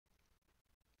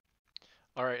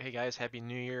All right, hey guys, Happy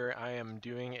New Year. I am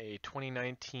doing a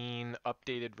 2019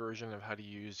 updated version of how to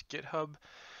use GitHub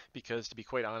because, to be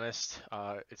quite honest,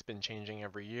 it's been changing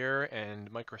every year,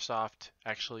 and Microsoft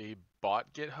actually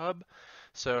bought GitHub.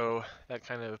 So that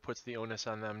kind of puts the onus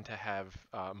on them to have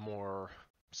more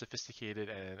sophisticated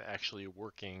and actually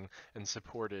working and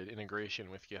supported integration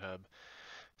with GitHub.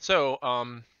 So,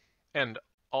 and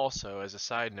also, as a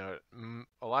side note,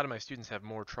 a lot of my students have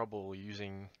more trouble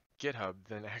using GitHub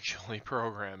than actually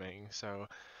programming. So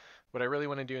what I really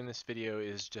want to do in this video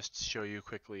is just show you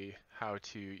quickly how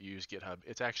to use GitHub.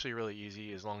 It's actually really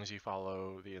easy as long as you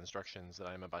follow the instructions that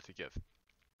I'm about to give.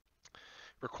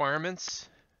 Requirements,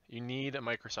 you need a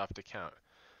Microsoft account.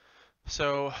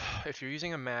 So if you're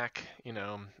using a Mac,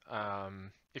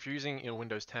 if you're using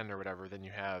Windows 10 or whatever, then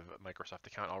you have a Microsoft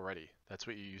account already. That's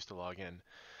what you use to log in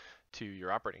to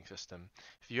your operating system.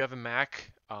 If you have a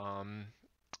Mac,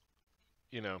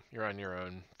 you're on your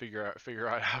own. Figure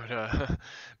out how to.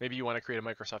 Maybe you want to create a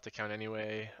Microsoft account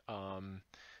anyway.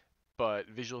 But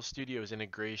Visual Studio's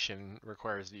integration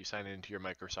requires that you sign into your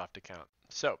Microsoft account.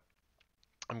 So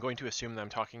I'm going to assume that I'm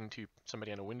talking to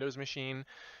somebody on a Windows machine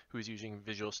who's using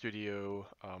Visual Studio,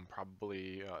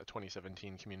 probably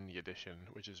 2017 Community Edition,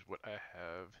 which is what I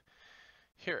have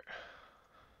here.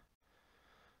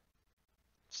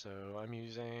 So I'm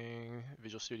using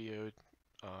Visual Studio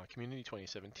Community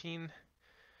 2017,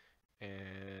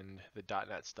 and the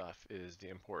 .NET stuff is the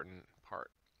important part.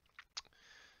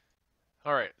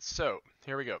 All right, so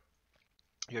here we go.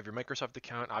 You have your Microsoft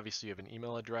account. Obviously, you have an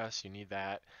email address. You need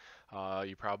that.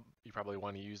 You probably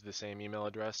want to use the same email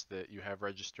address that you have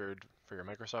registered for your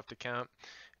Microsoft account,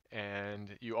 and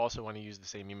you also want to use the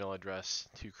same email address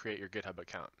to create your GitHub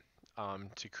account.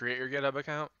 To create your GitHub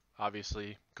account,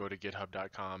 obviously go to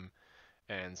github.com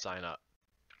and sign up.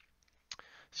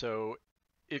 So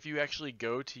if you actually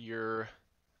go to your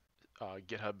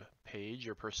GitHub page,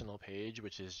 your personal page,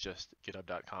 which is just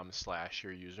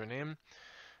github.com/your username,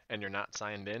 and you're not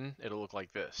signed in, it'll look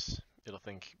like this. It'll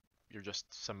think you're just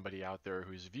somebody out there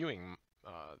who's viewing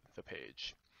the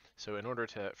page. So in order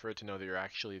for it to know that you're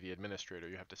actually the administrator,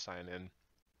 you have to sign in.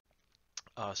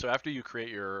 So after you create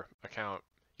your account,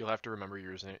 you'll have to remember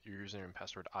your username and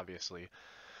password, obviously.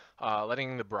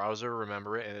 Letting the browser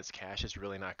remember it in its cache is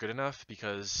really not good enough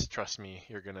because, trust me,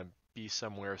 you're going to be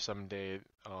somewhere someday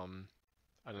on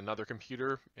another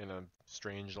computer in a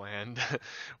strange land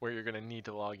where you're going to need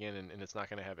to log in and it's not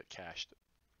going to have it cached.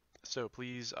 So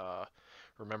please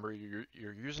remember your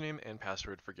username and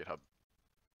password for GitHub.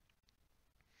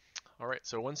 All right,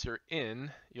 so once you're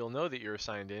in, you'll know that you're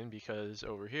signed in because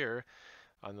over here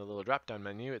on the little drop-down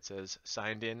menu, it says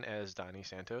signed in as Donnie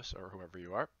Santos or whoever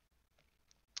you are.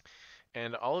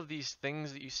 And all of these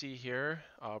things that you see here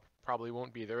probably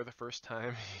won't be there the first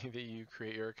time that you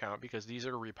create your account because these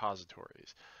are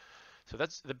repositories. So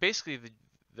that's basically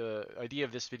the idea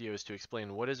of this video is to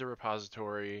explain what is a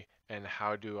repository and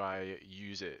how do I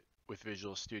use it with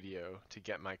Visual Studio to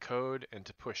get my code and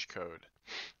to push code.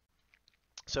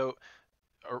 So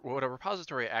what a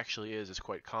repository actually is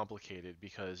quite complicated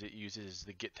because it uses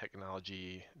the Git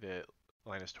technology that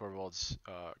Linus Torvalds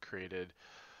created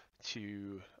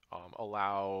to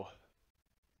allow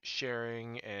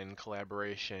sharing and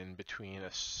collaboration between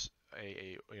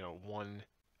one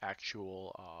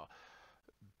actual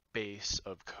base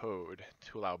of code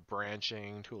to allow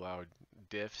branching, to allow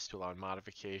diffs, to allow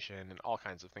modification, and all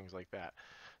kinds of things like that.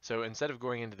 So instead of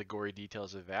going into the gory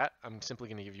details of that, I'm simply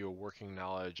going to give you a working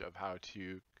knowledge of how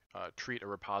to treat a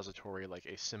repository like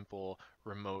a simple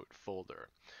remote folder.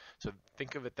 So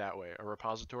think of it that way. A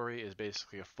repository is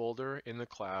basically a folder in the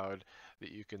cloud that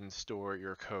you can store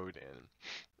your code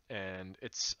in. And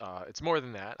it's more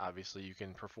than that. Obviously, you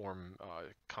can perform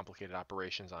complicated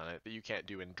operations on it that you can't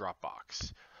do in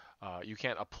Dropbox. You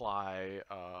can't apply,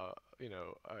 a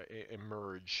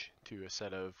merge to a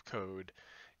set of code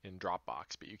in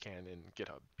Dropbox, but you can in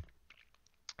GitHub.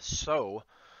 So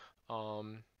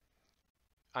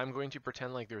I'm going to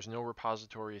pretend like there's no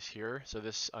repositories here. So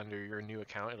this, under your new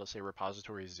account, it'll say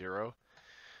repository 0.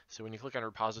 So when you click on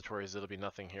repositories, it'll be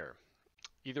nothing here.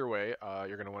 Either way,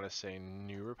 you're going to want to say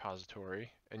new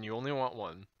repository, and you only want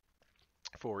one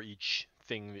for each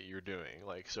thing that you're doing.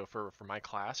 Like, so for my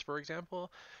class, for example,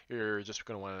 you're just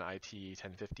going to want an IT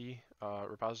 1050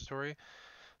 repository,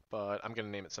 but I'm going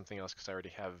to name it something else because I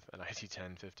already have an IT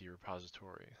 1050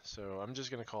 repository. So I'm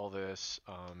just going to call this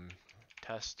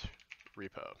test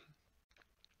repo.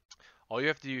 All you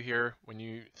have to do here when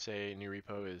you say new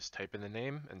repo is type in the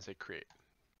name and say create.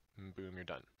 And boom, you're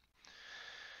done.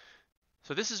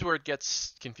 So this is where it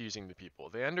gets confusing to people.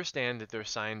 They understand that they're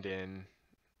signed in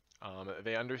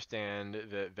They understand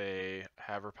that they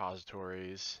have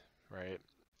repositories, right?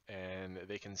 And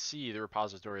they can see the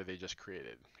repository they just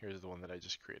created. Here's the one that I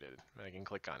just created, and I can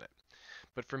click on it.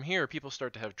 But from here, people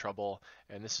start to have trouble,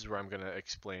 and this is where I'm going to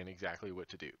explain exactly what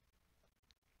to do.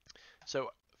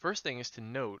 So first thing is to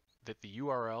note that the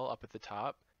URL up at the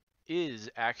top is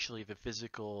actually the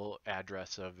physical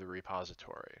address of the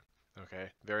repository. Okay,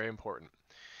 very important.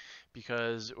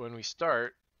 Because when we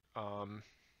start,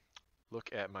 look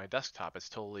at my desktop, it's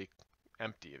totally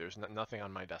empty. There's nothing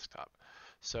on my desktop.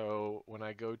 So when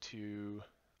I go to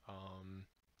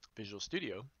Visual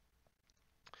Studio,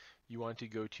 you want to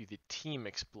go to the Team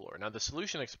Explorer. Now the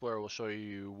Solution Explorer will show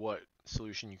you what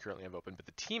solution you currently have open, but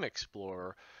the Team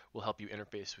Explorer will help you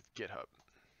interface with GitHub.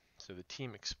 So the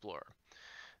Team Explorer.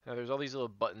 Now there's all these little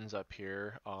buttons up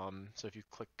here. So if you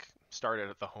click Start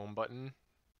at the Home button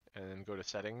and then go to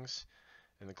Settings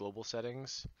and the Global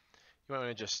Settings, you might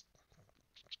want to just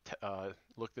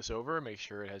look this over, make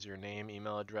sure it has your name,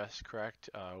 email address correct,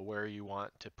 where you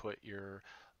want to put your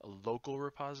local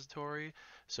repository.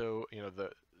 So you know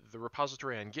the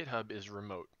repository on GitHub is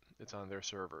remote, it's on their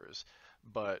servers,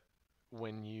 but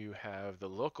when you have the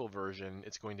local version,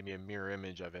 it's going to be a mirror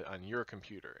image of it on your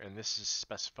computer, and this is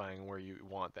specifying where you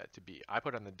want that to be. I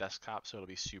put it on the desktop, so it'll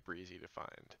be super easy to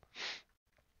find.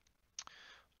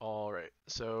 All right,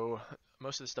 so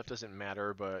most of this stuff doesn't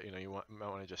matter, but you know might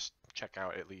want to just check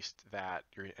out at least that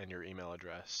and your email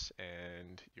address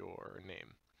and your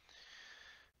name.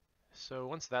 So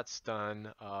once that's done,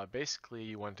 basically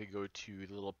you want to go to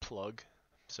the little plug.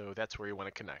 So that's where you want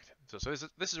to connect. So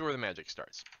this is where the magic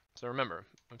starts. So remember,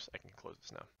 oops, I can close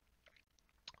this now.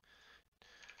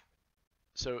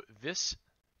 So this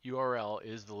URL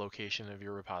is the location of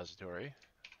your repository.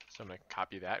 So I'm going to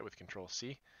copy that with Control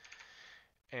C.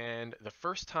 And the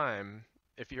first time,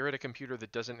 if you're at a computer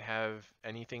that doesn't have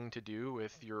anything to do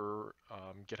with your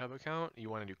GitHub account, you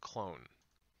want to do clone.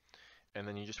 And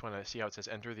then you just want to see how it says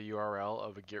enter the URL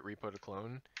of a Git repo to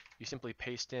clone. You simply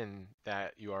paste in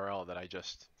that URL that I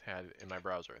just had in my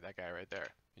browser, that guy right there.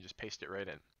 You just paste it right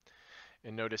in.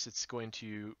 And notice it's going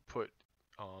to put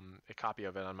a copy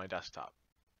of it on my desktop.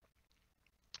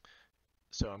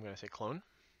 So I'm going to say clone.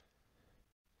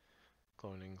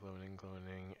 Cloning, cloning,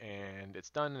 cloning, and it's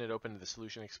done, and it opened the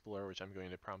Solution Explorer, which I'm going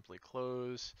to promptly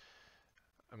close.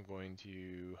 I'm going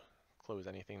to close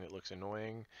anything that looks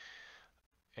annoying.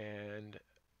 And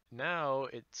now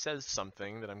it says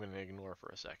something that I'm going to ignore for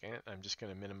a second. I'm just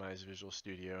going to minimize Visual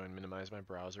Studio and minimize my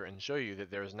browser and show you that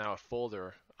there is now a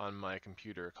folder on my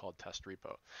computer called test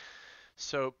repo.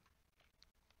 So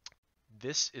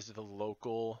this is the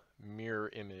local mirror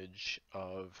image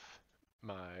of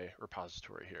my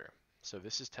repository here. So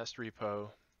this is test repo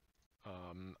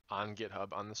on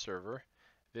GitHub on the server.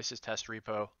 This is test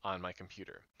repo on my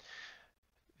computer.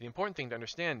 The important thing to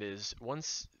understand is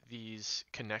once these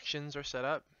connections are set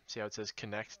up, see how it says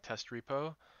connect test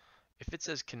repo? If it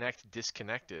says connect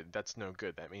disconnected, that's no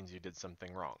good. That means you did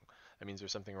something wrong. That means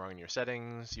there's something wrong in your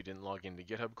settings, you didn't log into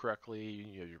GitHub correctly,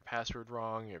 you have your password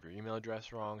wrong, you have your email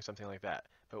address wrong, something like that.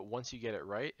 But once you get it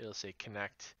right, it'll say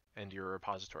connect and your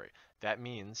repository. That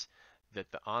means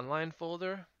that the online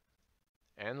folder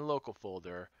and the local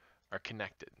folder are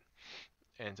connected.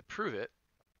 And to prove it,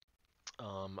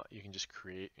 you can just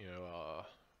create,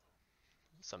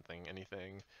 something,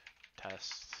 anything,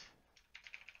 test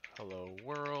hello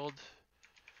world.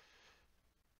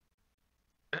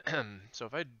 So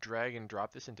if I drag and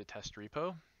drop this into test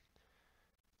repo,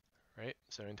 right?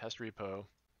 So in test repo,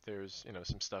 there's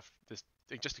some stuff.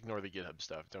 Just ignore the GitHub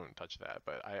stuff. Don't touch that.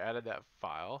 But I added that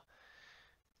file.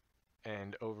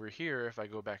 And over here, if I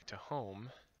go back to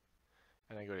home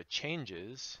and I go to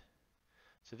changes,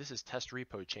 so this is test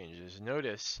repo changes.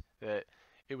 Notice that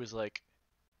it was like,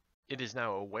 it is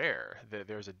now aware that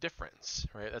there's a difference,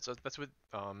 right? That's what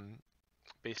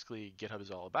basically GitHub is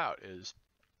all about, is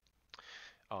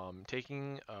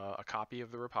taking a copy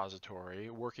of the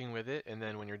repository, working with it, and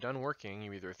then when you're done working,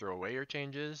 you either throw away your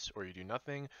changes, or you do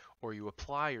nothing, or you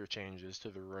apply your changes to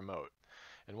the remote.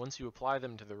 And once you apply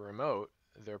them to the remote,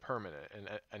 they're permanent,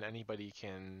 and anybody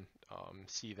can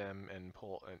see them and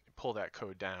pull that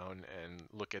code down and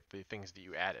look at the things that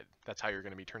you added. That's how you're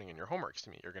going to be turning in your homeworks to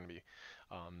me. You're going to be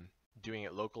doing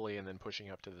it locally and then pushing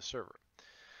up to the server.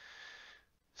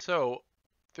 So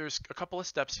there's a couple of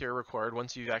steps here required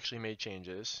once you've actually made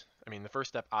changes. I mean, the first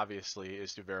step obviously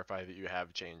is to verify that you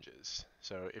have changes.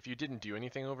 So if you didn't do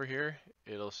anything over here,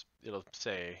 it'll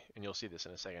say, and you'll see this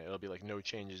in a second, it'll be like no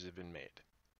changes have been made.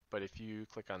 But if you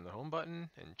click on the home button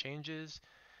and changes,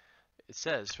 it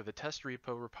says for the test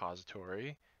repo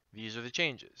repository, these are the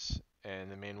changes.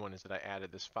 And the main one is that I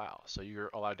added this file. So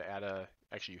you're allowed to add a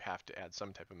Actually, you have to add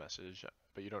some type of message,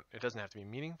 but you don't. It doesn't have to be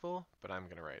meaningful. But I'm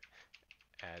gonna write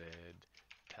added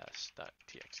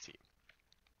test.txt.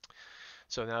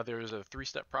 So now there's a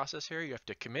 3-step process here. You have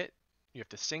to commit, you have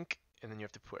to sync, and then you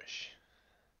have to push.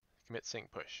 Commit,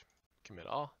 sync, push. Commit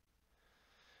all.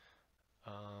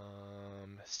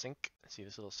 Sync. See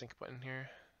this little sync button here?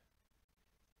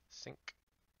 Sync.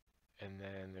 And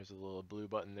then there's a little blue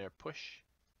button there. Push.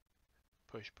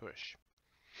 Push, push.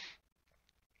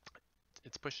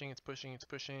 It's pushing, it's pushing, it's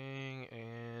pushing,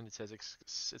 and it says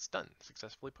it's done.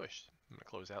 Successfully pushed. I'm gonna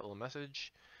close that little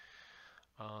message.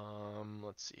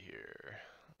 Let's see here.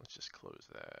 Let's just close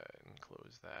that and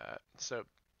close that. So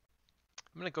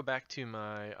I'm gonna go back to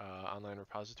my online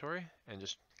repository and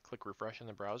just click refresh in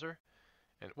the browser.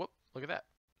 And whoop, look at that.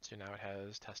 So now it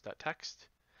has test.txt,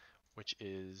 which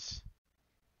has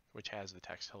the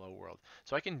text hello world.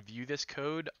 So I can view this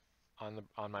code on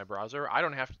my browser. I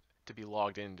don't have to be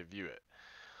logged in to view it.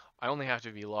 I only have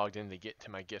to be logged in to get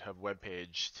to my GitHub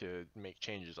webpage to make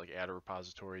changes like add a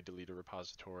repository, delete a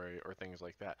repository, or things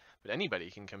like that. But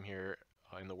anybody can come here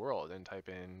in the world and type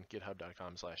in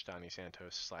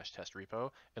github.com/DonnieSantos/test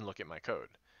repo and look at my code,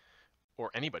 or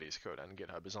anybody's code on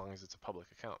GitHub as long as it's a public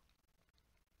account.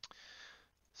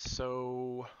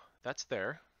 So that's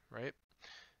there, right?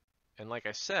 And like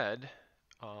I said,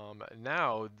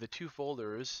 now the two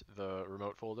folders, the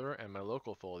remote folder and my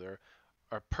local folder,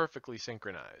 are perfectly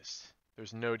synchronized.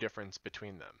 There's no difference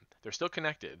between them. They're still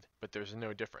connected, but there's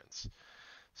no difference.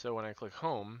 So when I click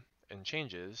home and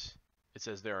changes, it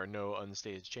says there are no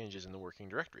unstaged changes in the working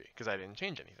directory because I didn't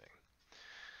change anything.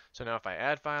 So now if I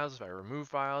add files, if I remove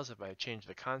files, if I change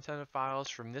the content of files,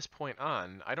 from this point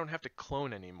on, I don't have to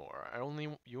clone anymore.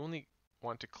 You only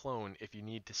want to clone if you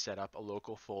need to set up a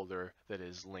local folder that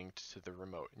is linked to the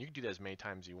remote. And you can do that as many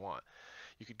times as you want.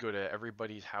 You could go to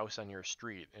everybody's house on your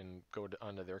street and go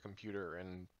onto their computer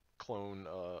and clone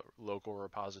a local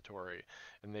repository.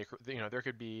 And there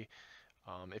could be,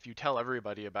 if you tell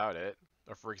everybody about it,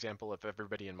 or for example, if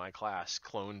everybody in my class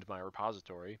cloned my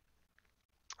repository,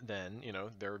 then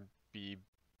there would be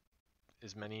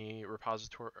as many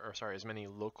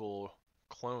local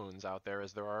clones out there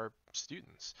as there are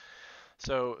students.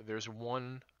 So there's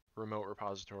one remote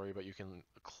repository, but you can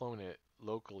clone it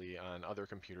locally on other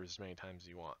computers as many times as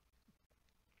you want.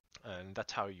 And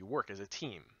that's how you work as a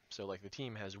team. So like the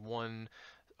team has one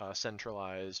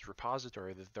centralized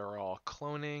repository that they're all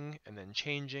cloning and then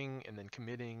changing and then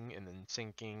committing and then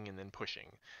syncing and then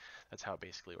pushing. That's how it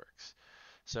basically works.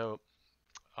 So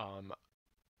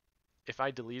if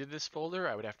I deleted this folder,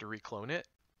 I would have to reclone it.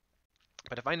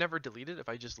 But if I never delete it, if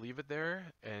I just leave it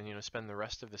there and spend the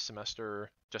rest of the semester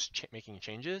just making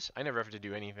changes, I never have to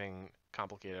do anything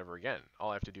complicated ever again. All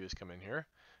I have to do is come in here.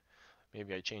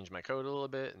 Maybe I change my code a little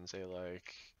bit and say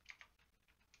like,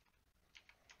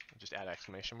 just add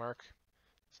exclamation mark,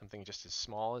 something just as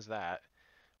small as that.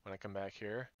 When I come back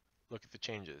here, look at the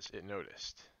changes it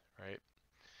noticed, right?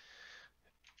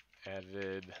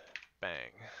 Added,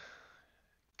 bang,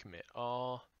 commit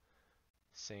all,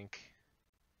 sync,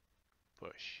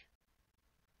 push.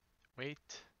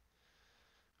 Wait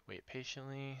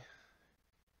patiently,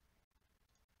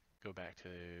 go back to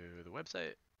the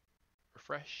website,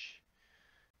 refresh.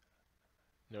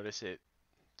 Notice it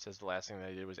says the last thing that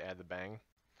I did was add the bang,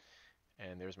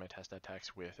 and there's my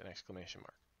test.txt with an exclamation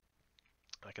mark.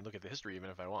 I can look at the history even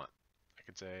if I want. I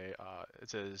could say, it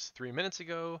says 3 minutes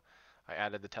ago, I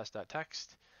added the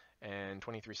test.txt, and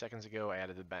 23 seconds ago, I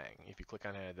added the bang. If you click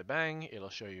on add the bang, it'll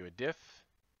show you a diff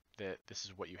that this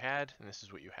is what you had and this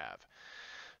is what you have.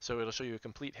 So it'll show you a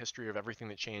complete history of everything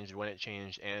that changed, when it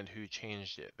changed, and who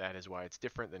changed it. That is why it's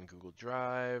different than Google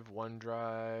Drive,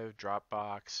 OneDrive,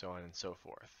 Dropbox, so on and so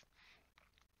forth.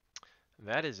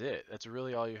 That is it. That's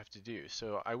really all you have to do.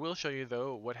 So I will show you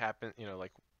though what happened,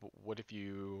 like what if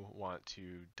you want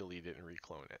to delete it and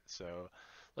reclone it. So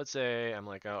let's say I'm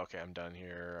like, oh, okay, I'm done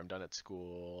here. I'm done at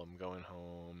school. I'm going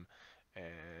home.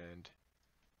 And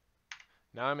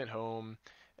now I'm at home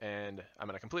and I'm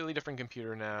on a completely different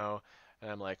computer now. And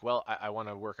I'm like, well, I want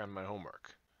to work on my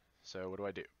homework. So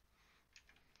what do?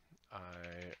 I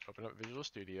open up Visual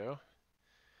Studio.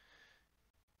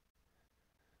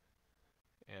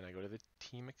 And I go to the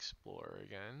Team Explorer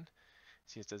again.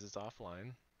 See, it says it's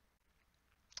offline.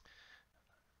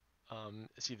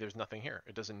 See, there's nothing here.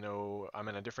 It doesn't know I'm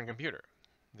in a different computer.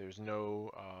 There's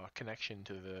no connection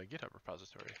to the GitHub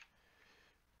repository.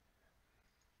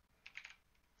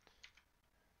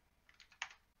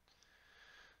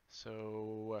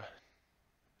 So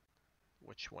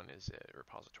which one is it?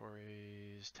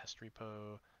 Repositories, test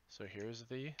repo. So here's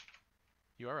the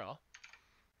URL.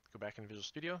 Go back in Visual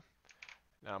Studio.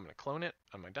 Now I'm going to clone it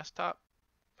on my desktop.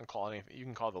 and call it anything. You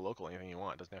can call the local anything you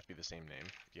want. It doesn't have to be the same name.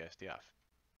 VSDF.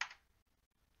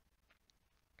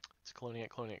 It's cloning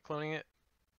it, cloning it, cloning it.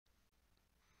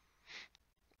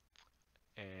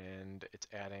 And it's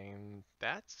adding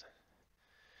that.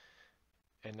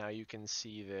 And now you can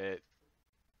see that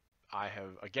I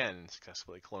have, again,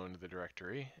 successfully cloned the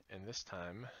directory. And this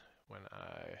time, when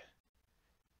I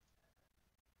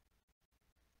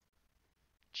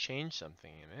change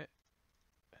something in it,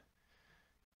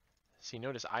 see,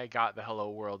 notice I got the hello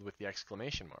world with the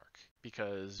exclamation mark,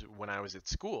 because when I was at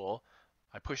school,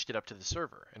 I pushed it up to the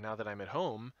server. And now that I'm at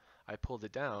home, I pulled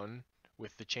it down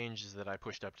with the changes that I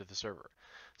pushed up to the server.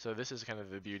 So this is kind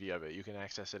of the beauty of it. You can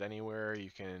access it anywhere.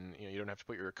 You can, you don't have to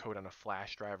put your code on a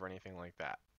flash drive or anything like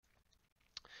that.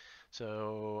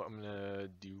 So I'm gonna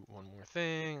do one more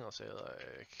thing. I'll say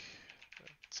like,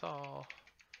 that's all.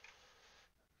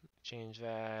 Change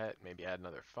that, maybe add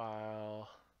another file.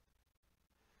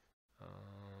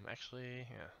 Actually,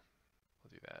 yeah,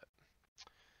 we'll do that.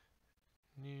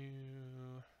 New,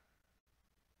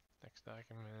 next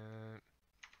document,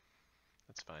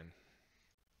 that's fine.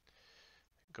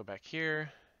 Go back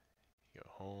here, go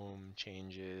home,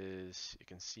 changes. You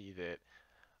can see that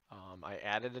I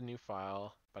added a new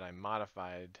file, but I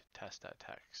modified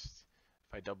test.txt.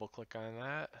 If I double click on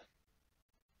that,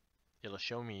 it'll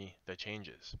show me the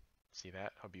changes. See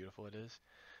that, how beautiful it is?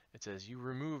 It says you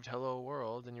removed hello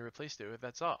world and you replaced it with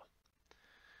that's all.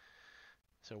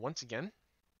 So once again,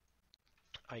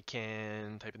 I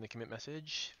can type in the commit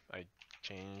message. I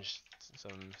changed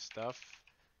some stuff.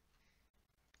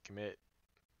 Commit,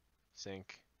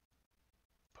 sync,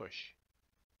 push.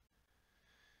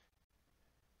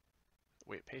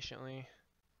 Wait patiently.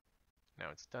 Now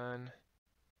it's done.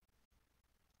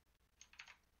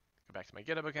 Go back to my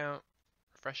GitHub account,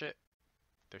 refresh it.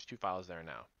 There's 2 files there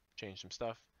now. Change some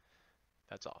stuff.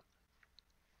 That's all.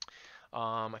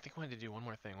 I think I wanted to do one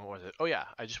more thing. What was it? Oh yeah,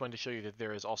 I just wanted to show you that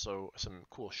there is also some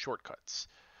cool shortcuts.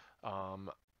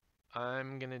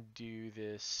 I'm gonna do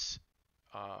this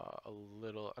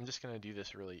I'm just gonna do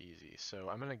this really easy. So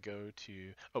I'm gonna go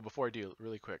to, oh, before I do,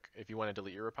 really quick, if you want to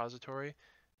delete your repository,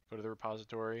 go to the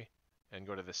repository and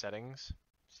go to the settings.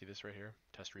 See this right here,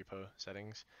 test repo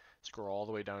settings. Scroll all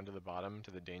the way down to the bottom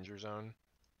to the danger zone.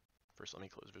 First, let me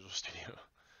close Visual Studio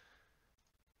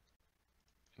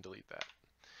and delete that.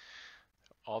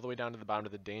 All the way down to the bottom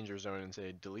of the danger zone and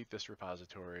say delete this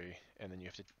repository, and then you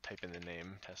have to type in the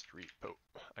name test repo.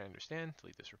 I understand,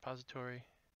 delete this repository,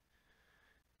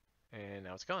 and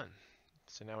now it's gone.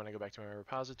 So now when I go back to my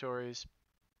repositories,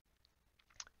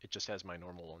 it just has my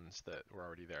normal ones that were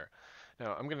already there.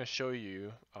 Now I'm going to show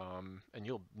you, and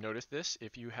you'll notice this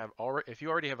if you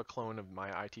already have a clone of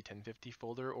my IT1050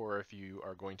 folder, or if you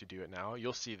are going to do it now,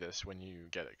 you'll see this when you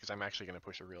get it, because I'm actually going to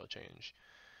push a real change.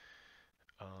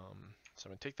 So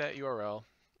I'm going to take that URL,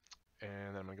 and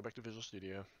then I'm going to go back to Visual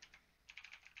Studio.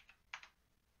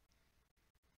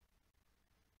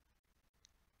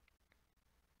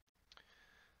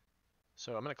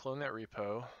 So I'm going to clone that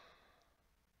repo.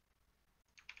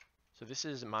 So this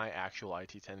is my actual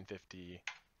IT1050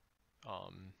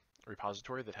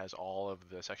 repository that has all of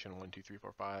the section 1, 2, 3,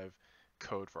 4, 5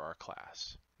 code for our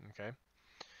class. Okay.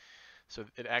 So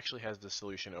it actually has the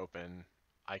solution open.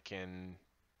 I can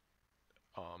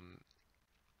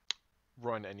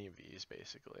run any of these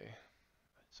basically.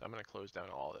 So I'm going to close down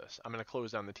all this. I'm going to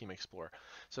close down the Team Explorer.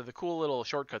 So the cool little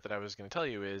shortcut that I was going to tell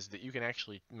you is that you can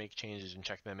actually make changes and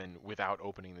check them in without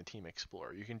opening the Team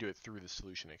Explorer. You can do it through the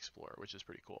Solution Explorer, which is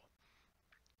pretty cool.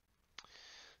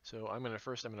 So I'm going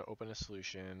to open a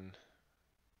solution.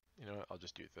 You know what, I'll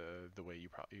just do it the way you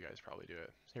guys probably do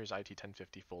it. Here's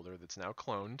IT1050 folder that's now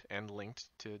cloned and linked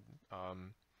to,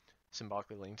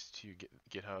 symbolically linked to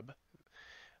GitHub.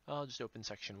 I'll just open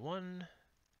section 1.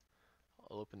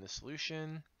 I'll open the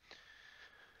solution.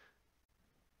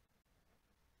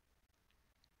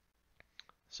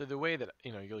 So the way that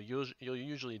you'll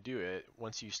usually do it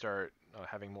once you start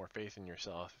having more faith in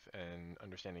yourself and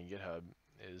understanding GitHub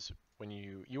is when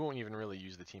you won't even really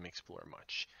use the Team Explorer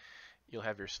much. You'll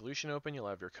have your solution open, you'll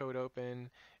have your code open,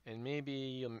 and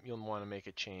maybe you'll want to make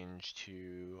a change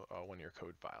to one of your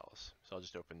code files. So I'll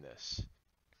just open this.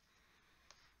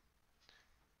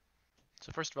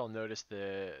 So first of all, notice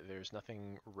there's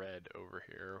nothing red over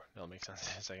here. That'll make sense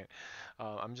in a second.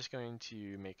 I'm just going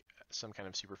to make some kind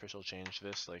of superficial change to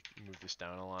this, like move this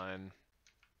down a line.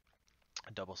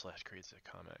 A double slash creates a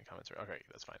comment. Comments are, okay,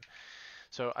 that's fine.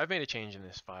 So I've made a change in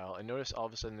this file, and notice all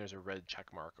of a sudden there's a red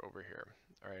check mark over here.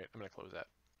 All right, I'm going to close that.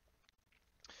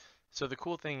 So the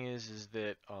cool thing is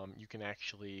that you can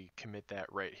actually commit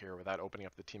that right here without opening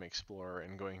up the Team Explorer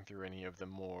and going through any of the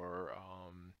more.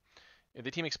 The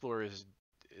Team Explorer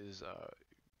is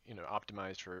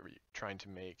optimized for trying to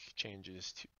make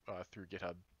changes through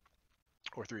GitHub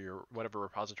or through your whatever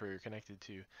repository you're connected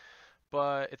to.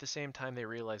 But at the same time, they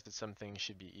realized that some things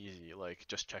should be easy, like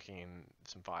just checking in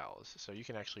some files. So you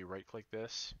can actually right-click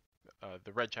this.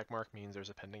 The red check mark means there's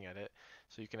a pending edit.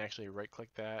 So you can actually right-click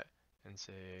that and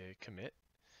say commit.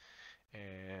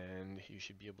 And you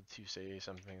should be able to say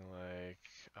something like,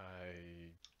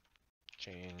 I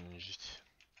changed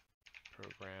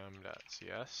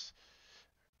program.cs,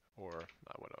 or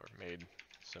whatever, made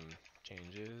some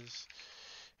changes,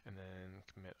 and then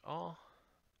commit all,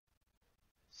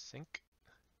 sync,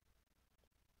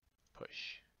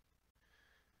 push.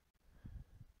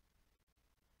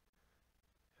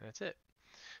 And that's it.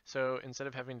 So instead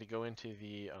of having to go into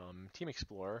the Team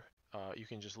Explorer, you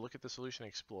can just look at the Solution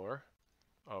Explorer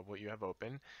of what you have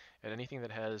open, and anything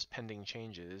that has pending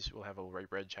changes will have a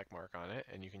red check mark on it,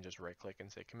 and you can just right click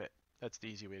and say commit. That's the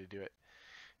easy way to do it.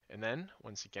 And then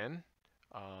once again,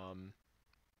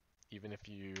 even if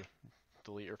you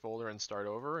delete your folder and start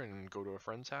over and go to a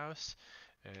friend's house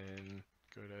and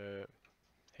go to,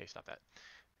 hey, stop that.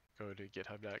 Go to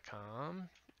github.com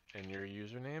and your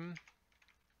username,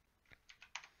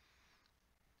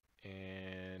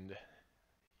 and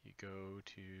you go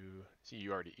to, see,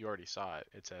 you already saw it.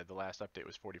 It said the last update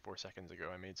was 44 seconds ago.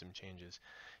 I made some changes.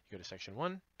 You go to section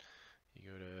 1, you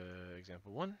go to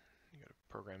example 1, you go to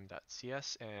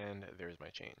program.cs, and there's my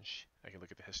change. I can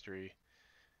look at the history,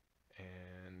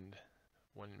 and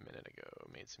 1 minute ago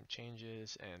made some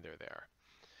changes, and there they are.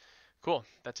 Cool,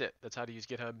 that's it. That's how to use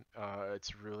GitHub.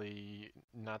 It's really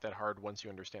not that hard once you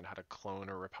understand how to clone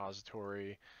a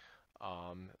repository.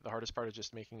 The hardest part is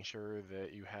just making sure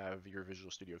that you have your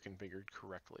Visual Studio configured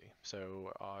correctly.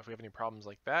 So if we have any problems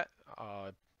like that,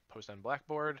 post on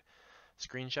Blackboard,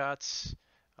 screenshots,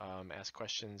 ask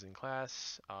questions in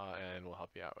class, and we'll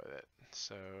help you out with it.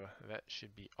 So that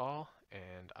should be all,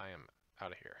 and I am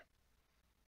out of here.